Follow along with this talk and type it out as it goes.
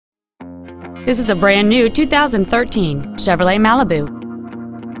This is a brand new 2013 Chevrolet Malibu.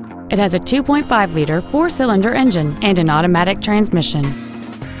 It has a 2.5-liter four-cylinder engine and an automatic transmission.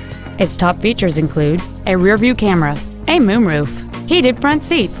 Its top features include a rear-view camera, a moonroof, heated front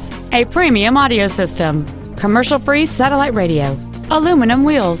seats, a premium audio system, commercial-free satellite radio, aluminum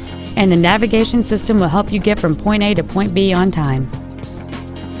wheels, and the navigation system will help you get from point A to point B on time.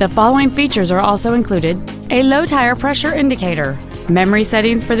 The following features are also included: a low tire pressure indicator, memory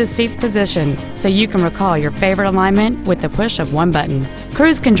settings for the seat's positions so you can recall your favorite alignment with the push of one button,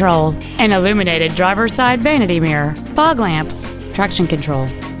 cruise control, an illuminated driver's side vanity mirror, fog lamps, traction control,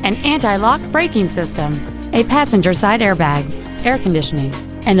 an anti-lock braking system, a passenger side airbag, air conditioning,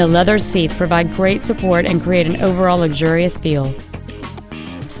 and the leather seats provide great support and create an overall luxurious feel.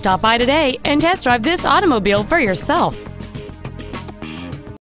 Stop by today and test drive this automobile for yourself.